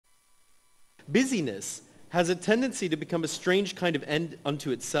Busyness has a tendency to become a strange kind of end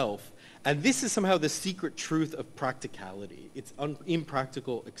unto itself, and this is somehow the secret truth of practicality. It's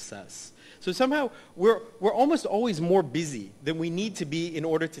impractical excess. So somehow we're almost always more busy than we need to be in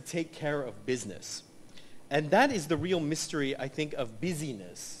order to take care of business. And that is the real mystery, I think, of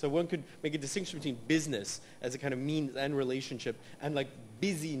busyness. So one could make a distinction between business as a kind of means and relationship and like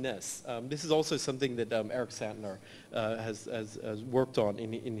busyness. This is also something that Eric Santner has worked on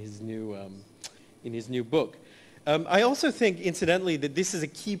in his new book. I also think, incidentally, that this is a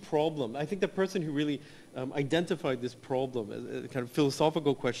key problem. I think the person who really identified this problem as a kind of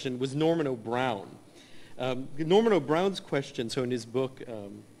philosophical question was Norman O'Brown. Norman O'Brown's question, so in his book,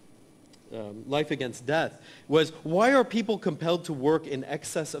 Life Against Death, was why are people compelled to work in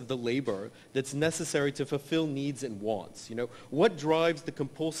excess of the labor that's necessary to fulfill needs and wants? You know, what drives the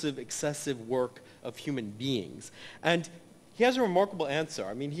compulsive, excessive work of human beings? And he has a remarkable answer.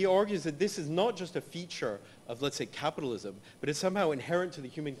 I mean, he argues that this is not just a feature of, let's say, capitalism, but it's somehow inherent to the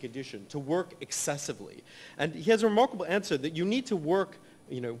human condition to work excessively. And he has a remarkable answer that you need to work,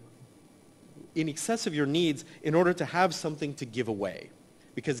 you know, in excess of your needs in order to have something to give away.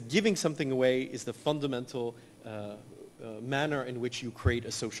 Because giving something away is the fundamental manner in which you create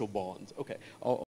a social bond. Okay,